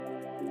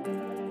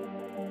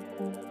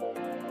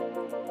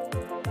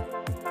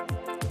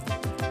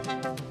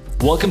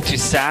Welcome to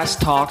SaaS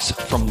Talks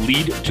from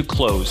Lead to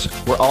Close,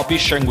 where I'll be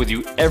sharing with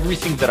you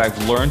everything that I've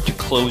learned to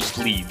close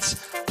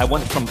leads. I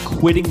went from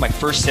quitting my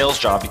first sales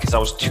job because I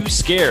was too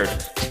scared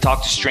to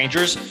talk to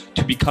strangers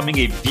to becoming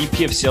a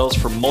VP of sales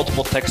for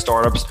multiple tech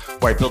startups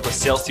where I built a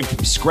sales team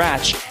from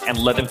scratch and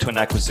led them to an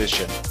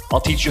acquisition.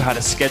 I'll teach you how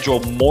to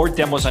schedule more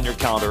demos on your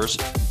calendars,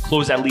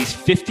 close at least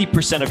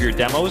 50% of your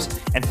demos,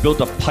 and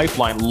build a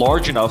pipeline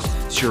large enough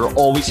so you're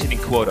always hitting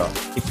quota.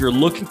 If you're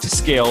looking to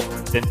scale,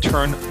 then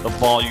turn the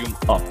volume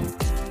up.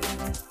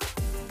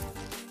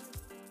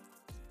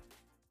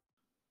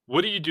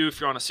 What do you do if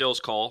you're on a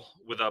sales call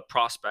with a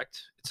prospect?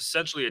 It's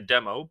essentially a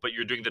demo, but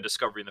you're doing the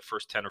discovery in the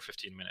first 10 or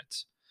 15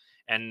 minutes.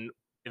 And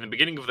in the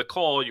beginning of the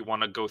call, you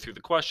want to go through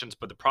the questions,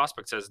 but the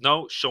prospect says,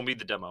 no, show me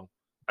the demo.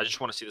 I just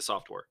want to see the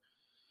software.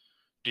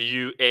 Do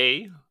you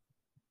A,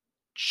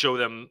 show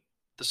them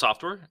the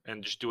software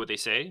and just do what they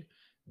say?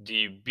 Do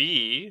you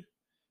B,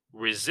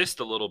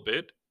 resist a little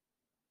bit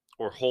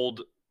or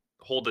hold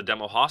the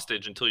demo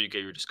hostage until you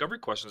get your discovery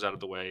questions out of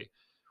the way?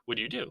 What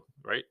do,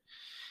 right?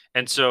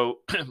 And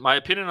so my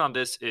opinion on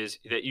this is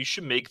that you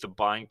should make the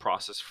buying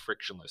process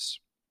frictionless.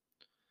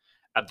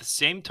 At the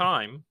same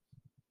time,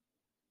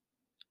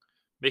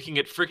 making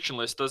it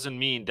frictionless doesn't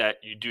mean that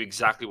you do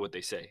exactly what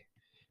they say.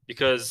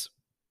 Because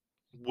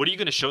what are you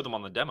going to show them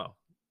on the demo?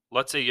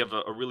 Let's say you have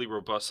a really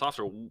robust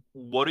software.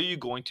 What are you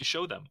going to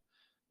show them?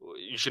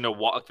 You should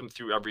walk them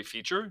through every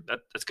feature.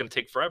 That's going to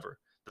take forever.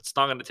 That's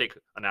not going to take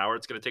an hour.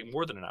 It's going to take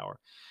more than an hour.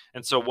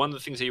 And so one of the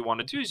things that you want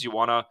to do is you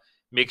want to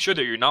make sure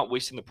that you're not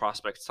wasting the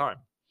prospect's time.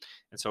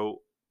 And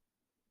so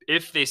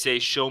if they say,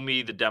 show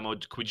me the demo,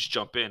 could we just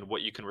jump in?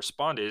 What you can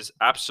respond is,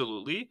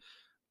 absolutely.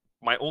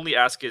 My only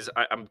ask is,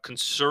 I'm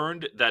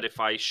concerned that if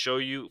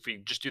we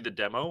just do the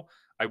demo,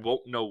 I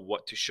won't know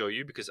what to show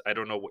you because I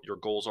don't know what your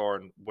goals are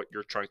and what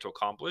you're trying to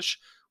accomplish.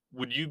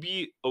 Would you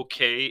be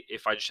okay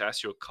if I just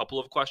ask you a couple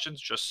of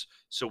questions just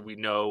so we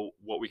know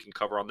what we can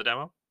cover on the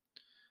demo?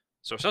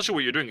 So essentially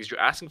what you're doing is you're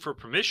asking for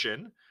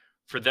permission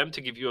for them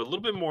to give you a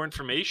little bit more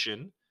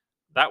information.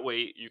 That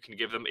way you can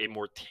give them a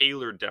more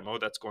tailored demo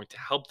that's going to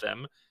help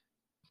them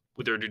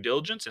with their due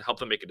diligence and help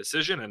them make a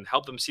decision and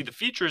help them see the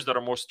features that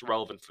are most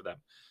relevant for them.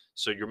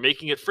 So you're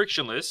making it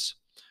frictionless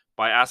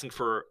by asking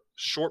for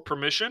short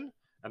permission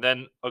and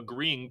then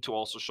agreeing to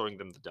also showing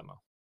them the demo.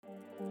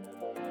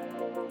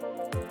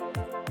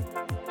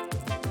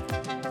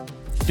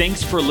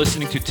 Thanks for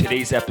listening to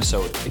today's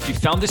episode. If you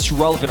found this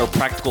relevant or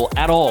practical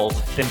at all,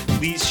 then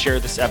please share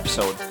this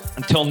episode.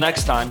 Until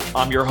next time,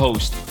 I'm your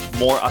host,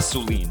 Mor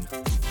Asulin.